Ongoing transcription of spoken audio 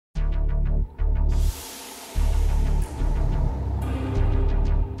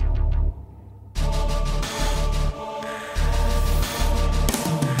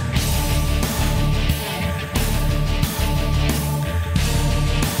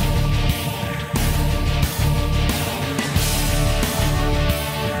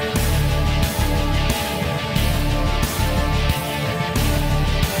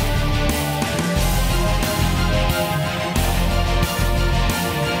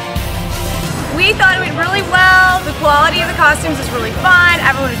We thought it went really well. The quality of the costumes was really fun.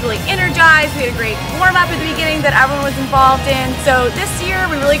 Everyone was really energized. We had a great warm-up at the beginning that everyone was involved in. So this year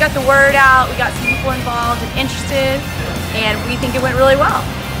we really got the word out. We got some people involved and interested, and we think it went really well.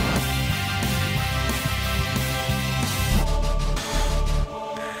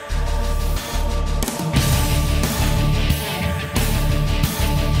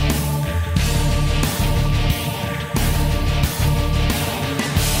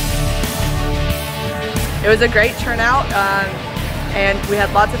 It was a great turnout, and we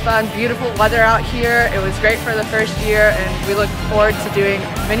had lots of fun, beautiful weather out here. It was great for the first year, and we look forward to doing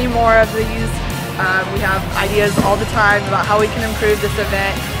many more of these. We have ideas all the time about how we can improve this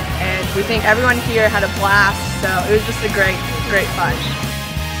event, and we think everyone here had a blast, so it was just a great fun.